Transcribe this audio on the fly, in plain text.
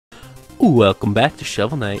Welcome back to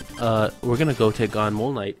Shovel Knight. We're gonna go take on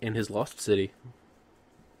Mole Knight in his lost city.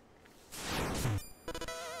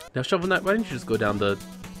 Now, Shovel Knight, why didn't you just go down the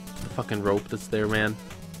fucking rope that's there, man?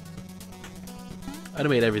 I'd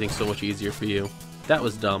have made everything so much easier for you. That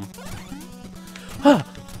was dumb. Huh!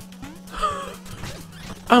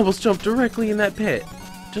 I almost jumped directly in that pit,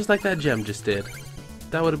 just like that gem just did.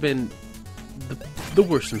 That would have been the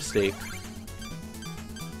worst mistake.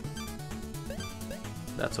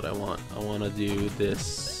 That's what I want. I want to do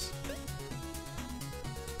this.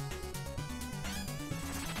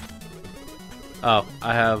 Oh,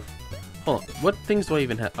 I have... Hold on. What things do I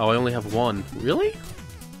even have? Oh, I only have one. Really?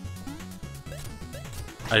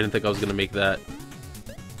 I didn't think I was going to make that.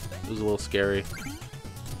 It was a little scary.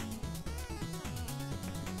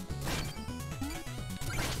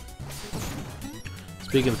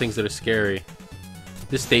 Speaking of things that are scary,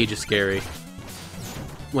 this stage is scary.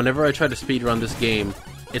 Whenever I try to speedrun this game,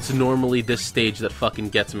 it's normally this stage that fucking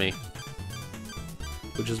gets me.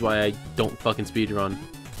 Which is why I don't fucking speedrun.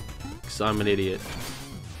 Because I'm an idiot.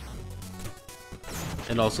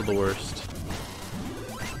 And also the worst.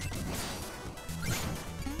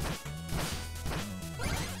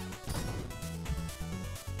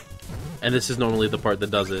 And this is normally the part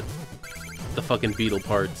that does it. The fucking beetle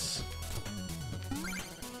parts.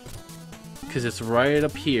 Because it's right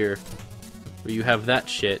up here where you have that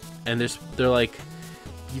shit, and they're like,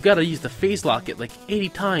 you gotta use the phase locket like 80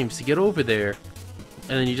 times to get over there,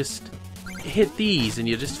 and then you just hit these and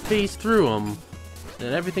you just phase through them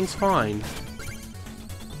and everything's fine.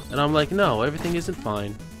 And I'm like, no, everything isn't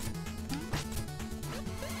fine.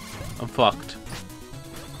 I'm fucked.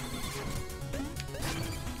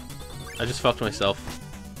 I just fucked myself.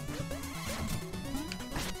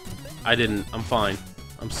 I didn't. I'm fine.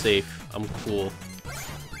 I'm safe. I'm cool.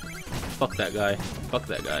 Fuck that guy. Fuck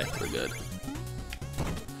that guy. We're good.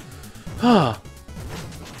 Ah,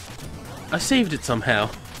 I saved it somehow.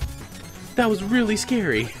 That was really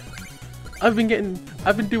scary. I've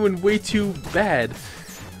been doing way too bad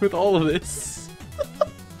with all of this.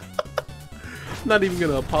 Not even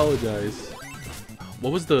gonna apologize.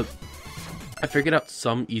 What was the... I figured out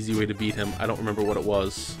some easy way to beat him. I don't remember what it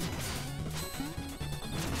was.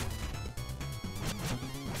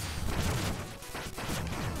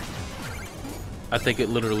 I think it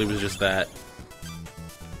literally was just that.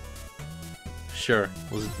 Sure,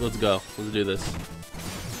 let's go. Let's do this.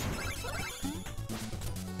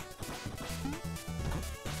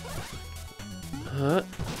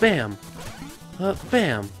 Bam!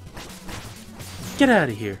 Bam! Get out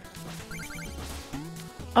of here!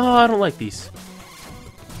 Oh, I don't like these.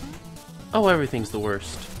 Oh, everything's the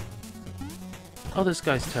worst. Oh, this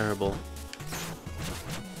guy's terrible.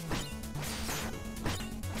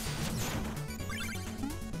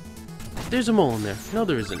 There's a mole in there. No,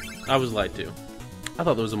 there isn't. I was lied to. I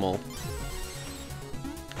thought there was a mole.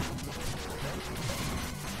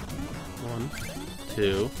 1,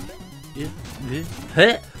 2.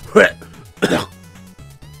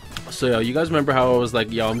 So, you guys remember how I was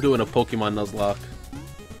like, yo, I'm doing a Pokemon Nuzlocke.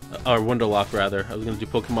 Or Wonderlock, rather. I was gonna do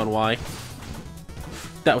Pokemon Y.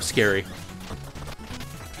 That was scary.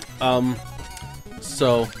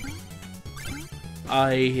 So...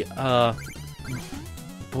 I,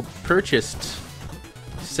 purchased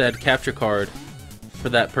said capture card for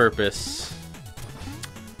that purpose.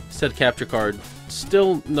 Said capture card.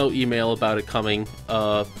 Still no email about it coming,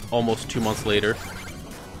 almost 2 months later.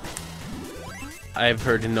 I've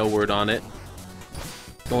heard no word on it.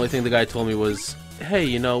 The only thing the guy told me was, hey,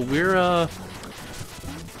 you know, we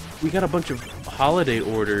got a bunch of holiday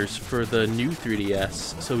orders for the new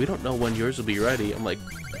 3DS, so we don't know when yours will be ready. I'm like,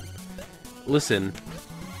 listen,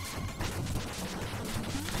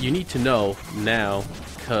 you need to know now,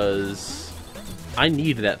 because I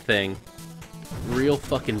need that thing real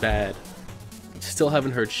fucking bad. Still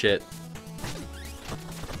haven't heard shit.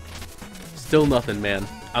 Still nothing, man.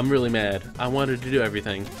 I'm really mad. I wanted to do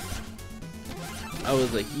everything. I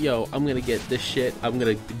was like, yo, I'm gonna get this shit. I'm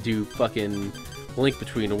gonna do fucking Link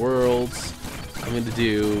Between Worlds. I'm gonna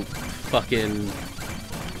do fucking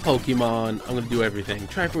Pokemon. I'm gonna do everything.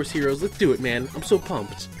 Triforce Heroes. Let's do it, man. I'm so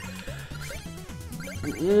pumped.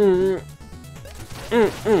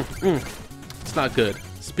 It's not good.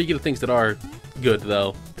 Speaking of things that are good,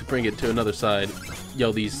 though, to bring it to another side,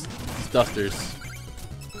 yo, these dusters.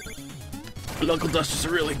 Local dusters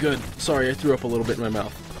are really good. Sorry, I threw up a little bit in my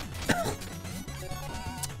mouth.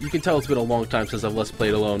 You can tell it's been a long time since I've Let's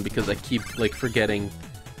Played alone because I keep, like, forgetting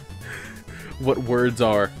what words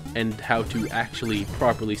are and how to actually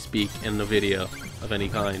properly speak in a video of any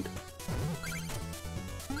kind.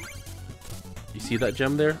 You see that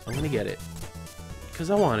gem there? I'm gonna get it. Because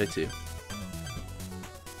I wanted to.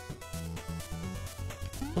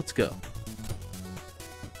 Let's go.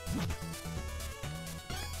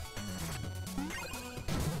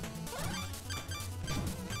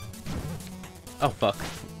 Oh, fuck.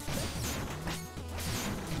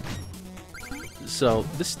 So,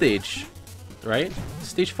 this stage, right? This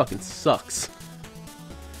stage fucking sucks.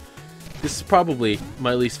 This is probably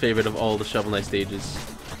my least favorite of all the Shovel Knight stages.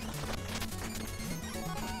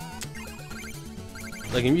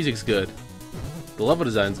 Like, the music's good. The level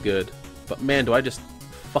design's good. But man, do I just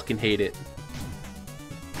fucking hate it.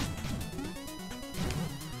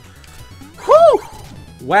 Whew!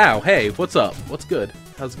 Wow, hey, what's up? What's good?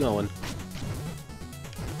 How's it going?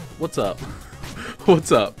 What's up?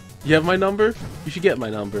 What's up? You have my number? You should get my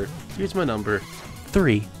number. Here's my number.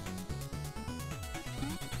 3.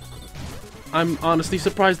 I'm honestly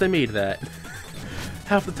surprised I made that.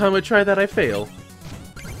 Half the time I try that, I fail.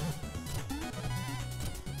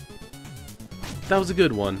 That was a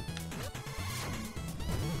good one.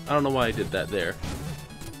 I don't know why I did that there.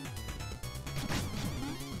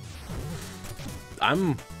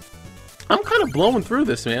 I'm kind of blowing through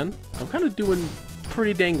this, man. I'm kind of doing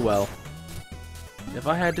pretty dang well. If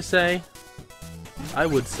I had to say, I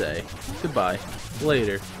would say goodbye.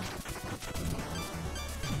 Later.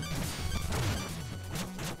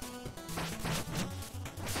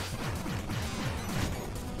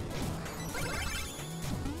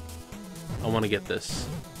 I want to get this.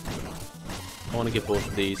 I want to get both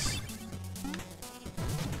of these.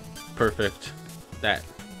 Perfect. That.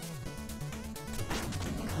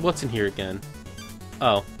 What's in here again?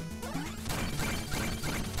 Oh.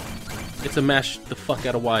 It's a mash the fuck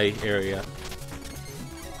out of Y area.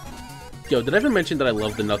 Yo, did I ever mention that I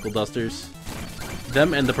love the Knuckle Dusters?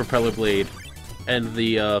 Them and the Propeller Blade. And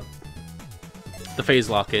the Phase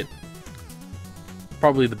Locket.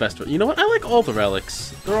 Probably the best one. You know what? I like all the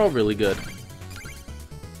relics. They're all really good.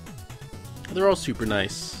 They're all super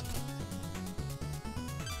nice.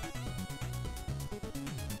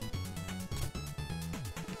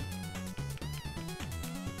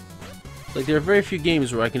 Like, there are very few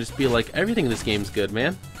games where I can just be like, everything in this game's good,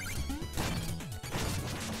 man.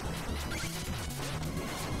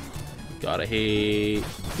 Gotta hate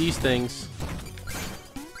these things.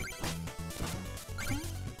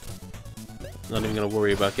 Not even gonna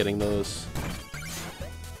worry about getting those.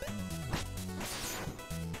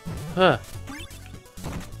 Huh.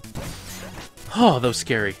 Oh, that was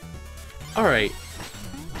scary. Alright.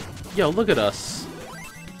 Yo, look at us.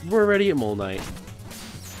 We're already at Mole Knight.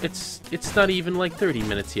 It's not even like 30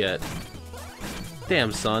 minutes yet.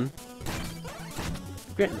 Damn, son.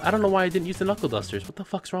 I don't know why I didn't use the Knuckle Dusters. What the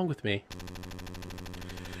fuck's wrong with me?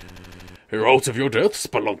 You're out of your death,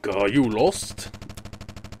 Spelunker. Are you lost?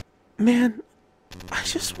 Man, I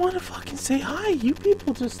just want to fucking say hi. You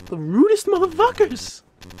people just the rudest motherfuckers.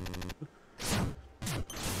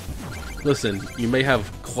 Listen, you may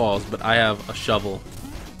have claws, but I have a shovel.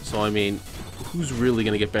 So, I mean, who's really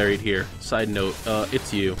gonna get buried here? Side note,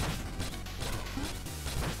 it's you.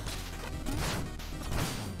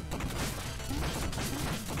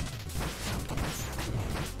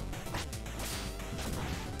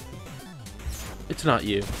 It's not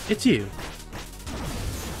you. It's you.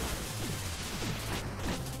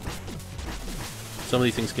 Some of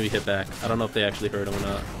these things can be hit back. I don't know if they actually hurt him or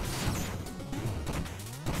not.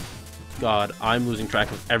 God, I'm losing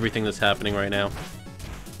track of everything that's happening right now.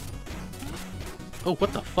 Oh,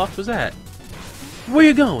 what the fuck was that? Where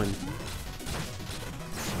you going?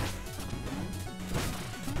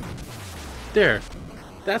 There.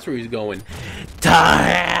 That's where he's going. To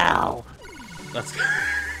hell! That's...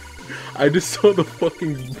 I just saw the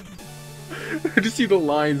fucking... I just see the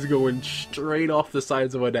lines going straight off the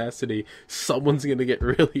sides of Audacity. Someone's gonna get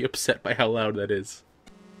really upset by how loud that is.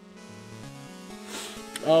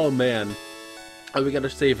 Oh man. Oh, we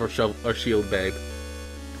gotta save our shield bag.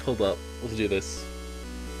 Hold up. Let's do this.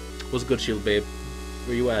 What's good, shield babe?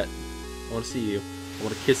 Where you at? I wanna see you. I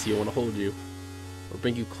wanna kiss you. I wanna hold you. Or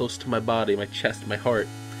bring you close to my body, my chest, my heart.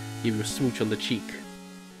 Give you a smooch on the cheek.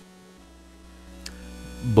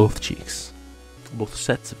 Both cheeks. Both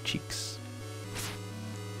sets of cheeks.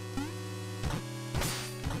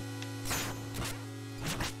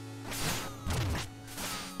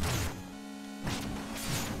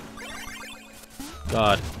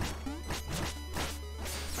 God.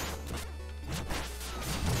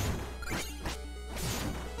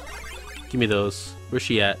 Give me those. Where's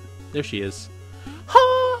she at? There she is.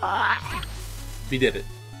 We did it.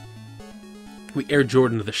 We Air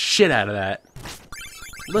Jordaned the shit out of that.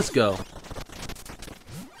 Let's go.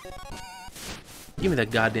 Give me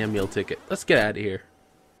that goddamn meal ticket. Let's get out of here.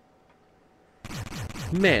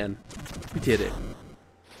 Man, we did it.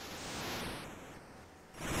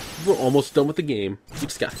 We're almost done with the game. We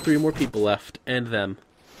just got 3 more people left, and them.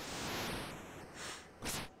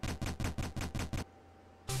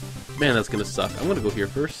 Man, that's gonna suck. I'm gonna go here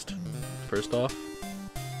first. First off.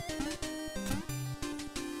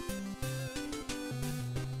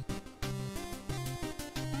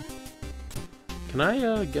 Can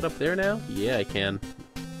I get up there now? Yeah, I can.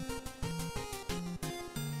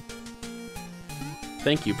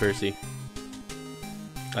 Thank you, Percy.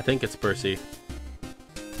 I think it's Percy.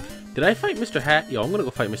 Did I fight Mr. Hat? Yo, I'm gonna go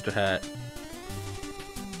fight Mr. Hat.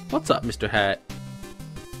 What's up, Mr. Hat?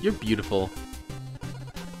 You're beautiful.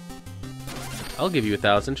 I'll give you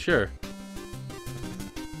 1,000, sure.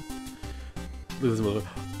 Look at this mother.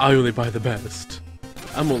 I only buy the best.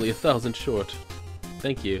 I'm only 1,000 short.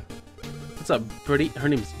 Thank you. What's up, pretty? Her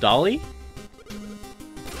name's Dolly?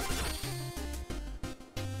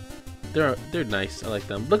 They're nice. I like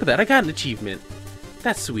them. Look at that. I got an achievement.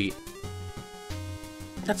 That's sweet.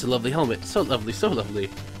 That's a lovely helmet. So lovely, so lovely.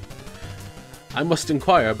 I must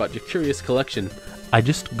inquire about your curious collection. I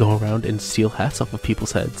just go around and steal hats off of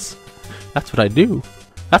people's heads. That's what I do.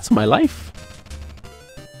 That's my life.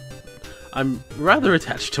 I'm rather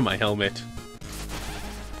attached to my helmet.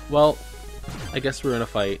 Well, I guess we're in a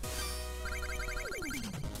fight.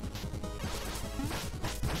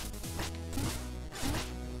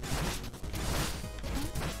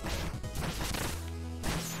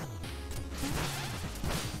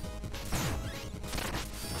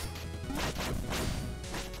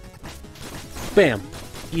 Bam!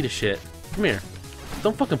 Eat a shit. Come here.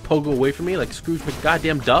 Don't fucking pogo away from me like Scrooge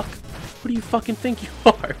McGoddamn Duck. What do you fucking think you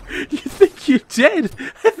are? You think you're dead?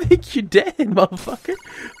 I think you're dead, motherfucker.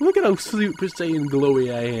 Look at how super saiyan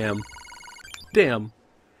glowy I am. Damn.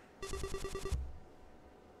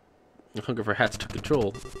 The hunger for hats took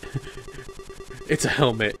control. It's a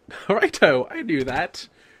helmet. Righto, I knew that.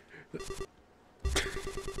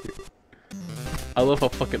 I love how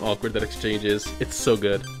fucking awkward that exchange is. It's so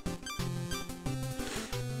good.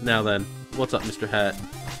 Now then, what's up, Mr. Hat?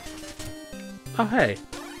 Oh, hey.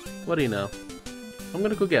 What do you know? I'm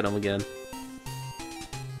gonna go get him again.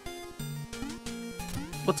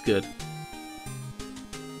 What's good?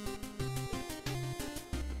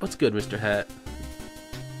 What's good, Mr. Hat?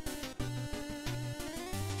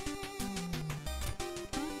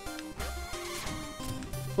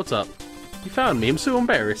 What's up? You found me. I'm so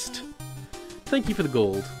embarrassed. Thank you for the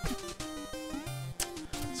gold.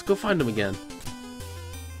 Let's go find him again.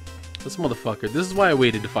 This motherfucker. This is why I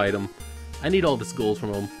waited to fight him. I need all this gold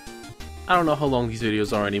from him. I don't know how long these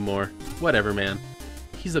videos are anymore. Whatever, man.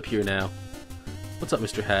 He's up here now. What's up,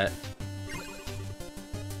 Mr. Hat?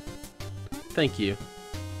 Thank you.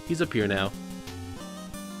 He's up here now.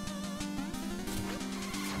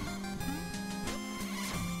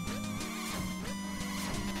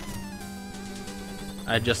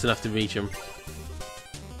 I had just enough to reach him.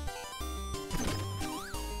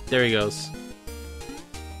 There he goes.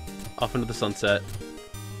 Off into the sunset.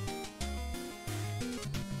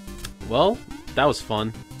 Well, that was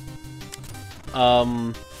fun.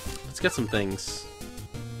 Let's get some things.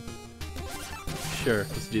 Sure,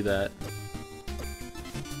 let's do that.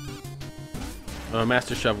 I'm a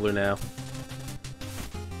master shoveler now.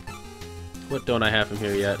 What don't I have from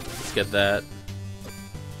here yet? Let's get that.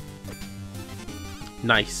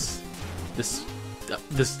 Nice. This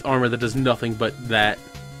armor that does nothing but that.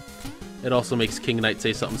 It also makes King Knight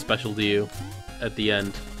say something special to you at the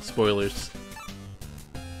end. Spoilers.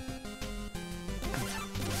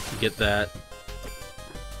 Get that.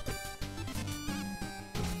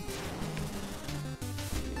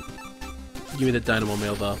 Give me the dynamo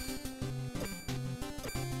mail though.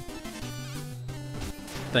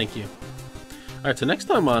 Thank you. Alright, so next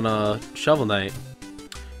time on Shovel Knight,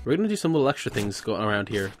 we're gonna do some little extra things going around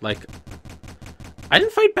here. Like, I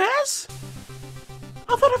didn't fight Baz?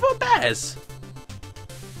 I thought I fought Baz.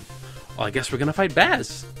 Well, I guess we're gonna fight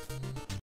Baz.